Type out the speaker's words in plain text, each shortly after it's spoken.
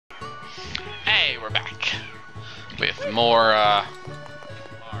we're back with more, Mario.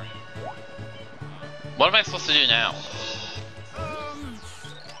 What am I supposed to do now?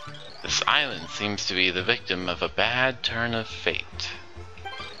 This island seems to be the victim of a bad turn of fate.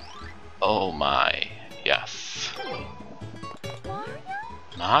 Oh my, yes.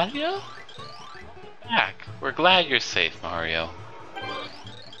 Mario? Back. We're glad you're safe, Mario.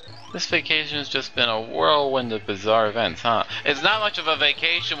 This vacation has just been a whirlwind of bizarre events, huh? It's not much of a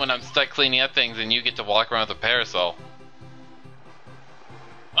vacation when I'm stuck cleaning up things and you get to walk around with a parasol.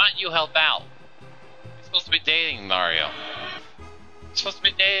 Why don't you help out? You're supposed to be dating Mario. You're supposed to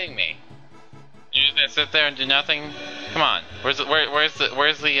be dating me. You're just gonna sit there and do nothing? Come on. Where's the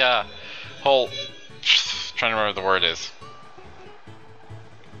whole trying to remember what the word is.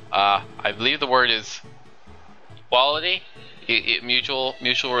 I believe the word is equality? Mutual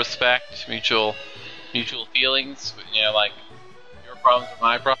respect, mutual feelings, you know, like your problems are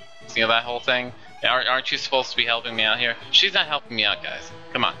my problems, you know, that whole thing. Aren't you supposed to be helping me out here? She's not helping me out, guys.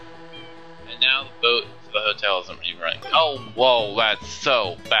 Come on. And now the boat to the hotel isn't even running. Oh, whoa, that's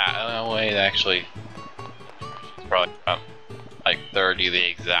so bad. Oh, wait, actually, she's probably like 30 the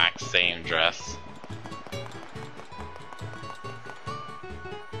exact same dress.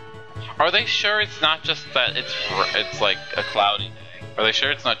 Are they sure it's not just that it's like a cloudy day? Are they sure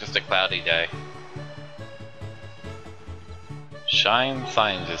it's not just a cloudy day? Shine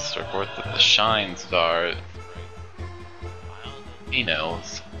scientists report that the Shine Star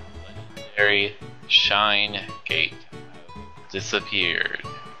Volcano's legendary Shine Gate disappeared.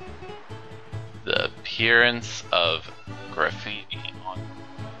 The appearance of graffiti on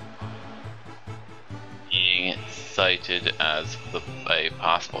being cited as a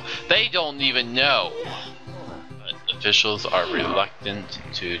possible. They don't even know. But officials are reluctant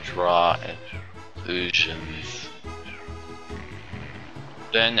to draw conclusions.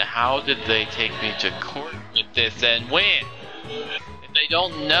 Then how did they take me to court with this and win? If they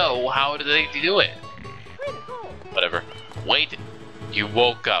don't know, how do they do it? Whatever. Wait, you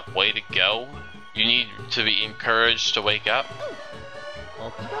woke up. Way to go. You need to be encouraged to wake up.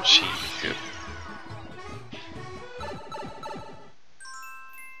 Oh, jeez.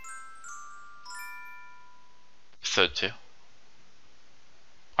 Episode 2.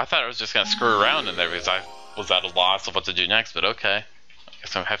 I thought I was just gonna screw around in there because I was at a loss of what to do next, but okay. I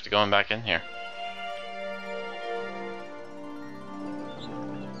guess I have to go back in here.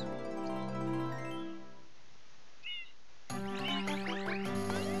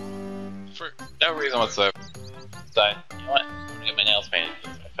 For no reason whatsoever, decided, you know what, I'm gonna get my nails painted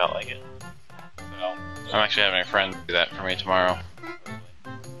because I felt like it. So, I'm actually having a friend do that for me tomorrow.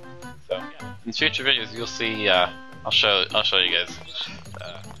 So, yeah. In future videos, you'll see. I'll show you guys.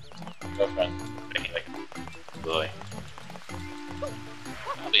 Girlfriend making like a boy.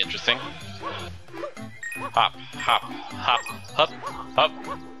 That'll be interesting. Hop, hop, hop, hop, hop,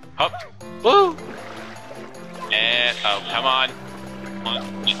 hop. Woo! And oh, come on. Come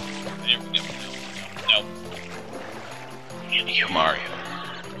on. There we go. No. And you, Mario.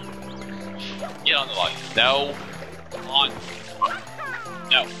 Get on the log. No. On.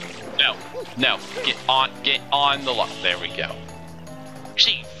 No. No, no, get on the log. There we go.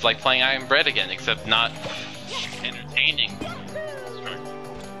 Jeez, it's like playing I Am Bread again, except not entertaining.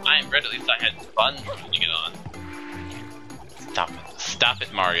 I Am Bread, at least I had fun to get on. Stop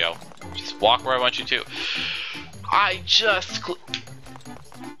it, Mario. Just walk where I want you to. I just cleaned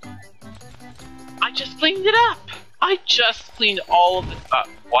it up. I just cleaned all of it up.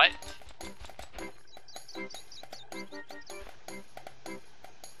 What?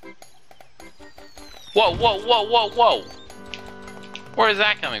 Whoa, whoa, whoa, whoa, whoa! Where is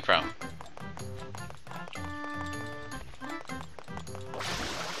that coming from?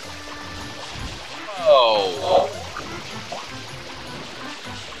 Oh!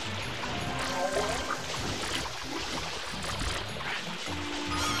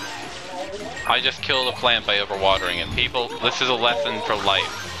 I just killed a plant by overwatering it. People, this is a lesson for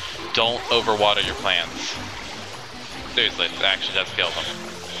life. Don't overwater your plants. Seriously, it actually does kill them.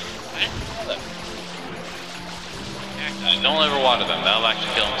 Don't overwater them, that'll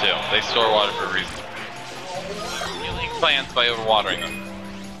actually kill them too. They store water for a reason. Killing plants by overwatering them.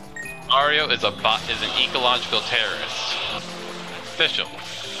 Mario is an ecological terrorist. Official.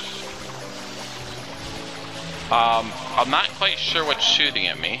 I'm not quite sure what's shooting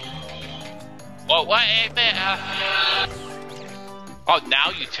at me. Whoa, what? Oh,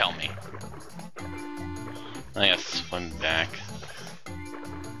 now you tell me. I gotta swim back.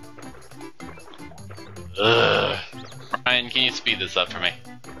 Ugh. Ryan, can you speed this up for me?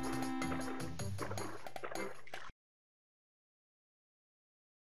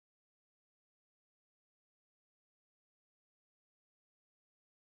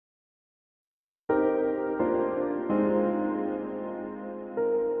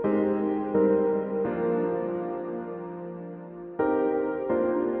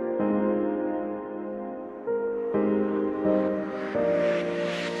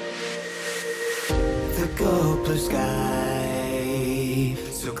 tropical blue sky,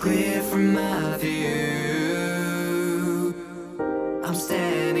 so clear from my view. I'm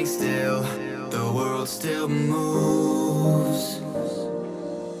standing still, the world still moves.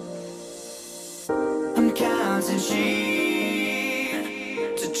 I'm counting sheep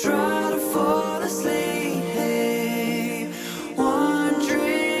to try to fall asleep,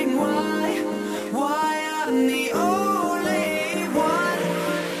 wondering why I'm the only one.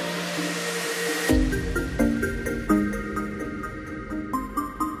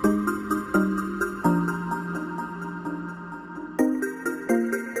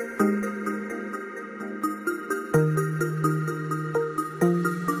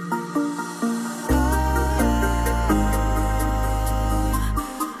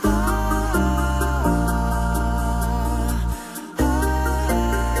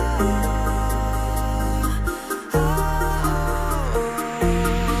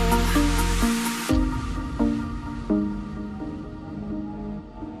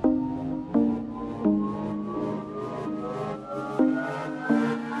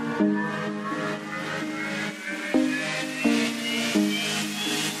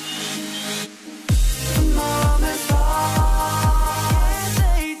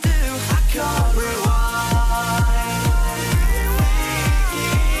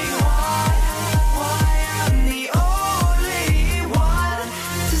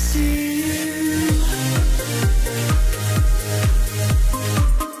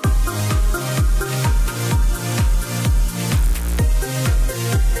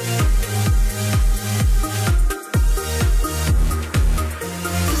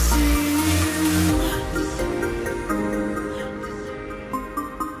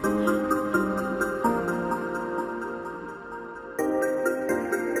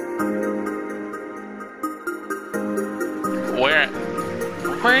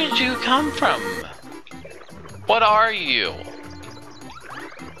 Where did you come from? What are you?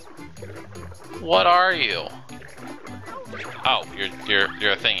 What are you? Oh, you're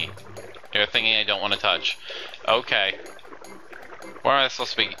a thingy. You're a thingy I don't want to touch. Okay. Where am I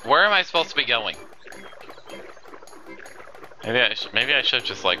supposed to be going? Maybe I should have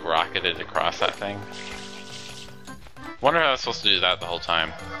just like rocketed across that thing. Wonder how I was supposed to do that the whole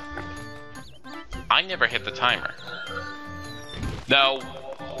time. I never hit the timer. No.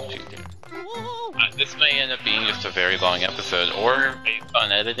 This may end up being just a very long episode, or based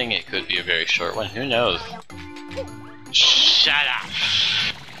on editing, it could be a very short one. Who knows? Shut up!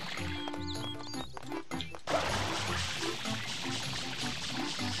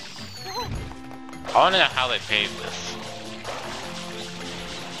 I want to know how they paid this.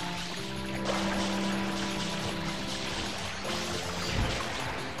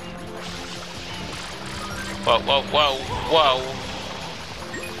 Whoa, whoa, whoa, whoa!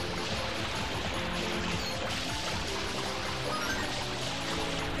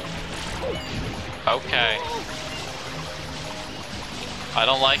 Okay. I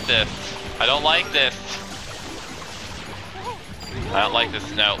don't like this. I don't like this. I don't like this.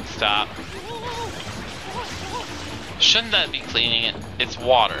 No, stop. Shouldn't that be cleaning it? It's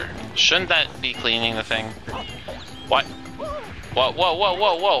water. Shouldn't that be cleaning the thing? What? Whoa, whoa, whoa,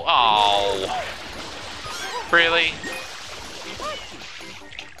 whoa, whoa. Oh. Really?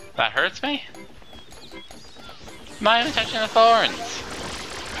 That hurts me? I'm not even touching the thorns.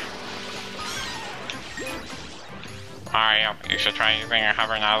 Alright, you should try using your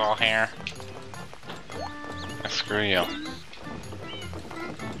hover nozzle here. Screw you.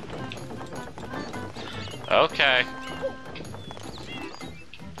 Okay.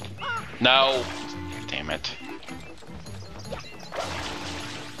 No! Damn it.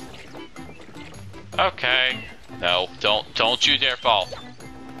 Okay. No, don't you dare fall.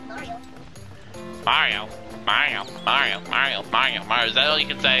 Mario, Mario, Mario, Mario, Mario, Mario, is that all you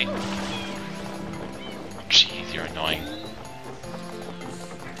can say? Jeez, you're annoying.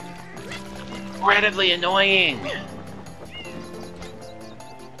 Incredibly annoying!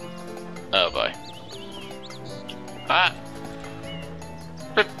 Oh boy. Ah!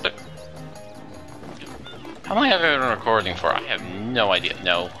 How long have I been recording for? I have no idea.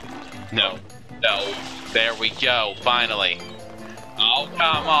 No. No. No. There we go, finally. Oh,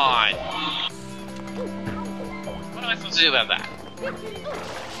 come on! What am I supposed to do about that?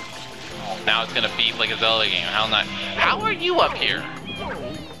 Now it's gonna beep like a Zelda game. How are you up here?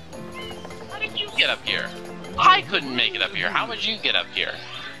 How did you get up here? I couldn't make it up here. How would you get up here?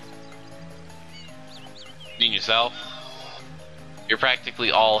 You mean yourself? You're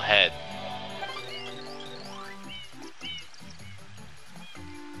practically all head.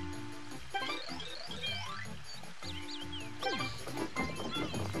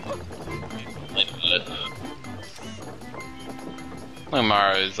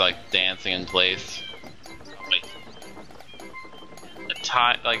 Umaru is like dancing in place. Like,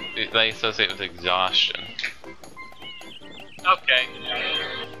 like they associate with exhaustion. Okay.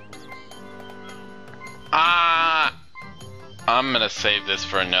 I'm gonna save this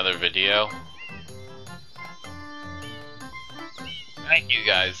for another video. Thank you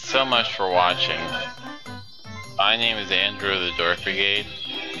guys so much for watching. My name is Andrew of the Dork Brigade.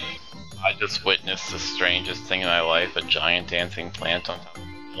 I just witnessed the strangest thing in my life, a giant dancing plant on top of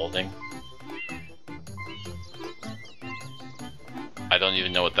a building. I don't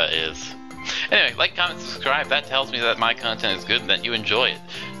even know what that is. Anyway, like, comment, subscribe. That tells me that my content is good and that you enjoy it.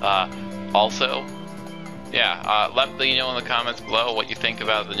 Also, yeah, let me know in the comments below what you think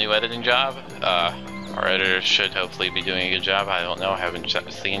about the new editing job. Our editor should hopefully be doing a good job. I don't know. I haven't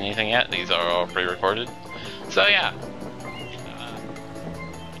seen anything yet. These are all pre-recorded. So yeah.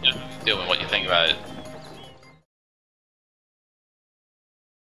 You know how he's doing, what you think about it.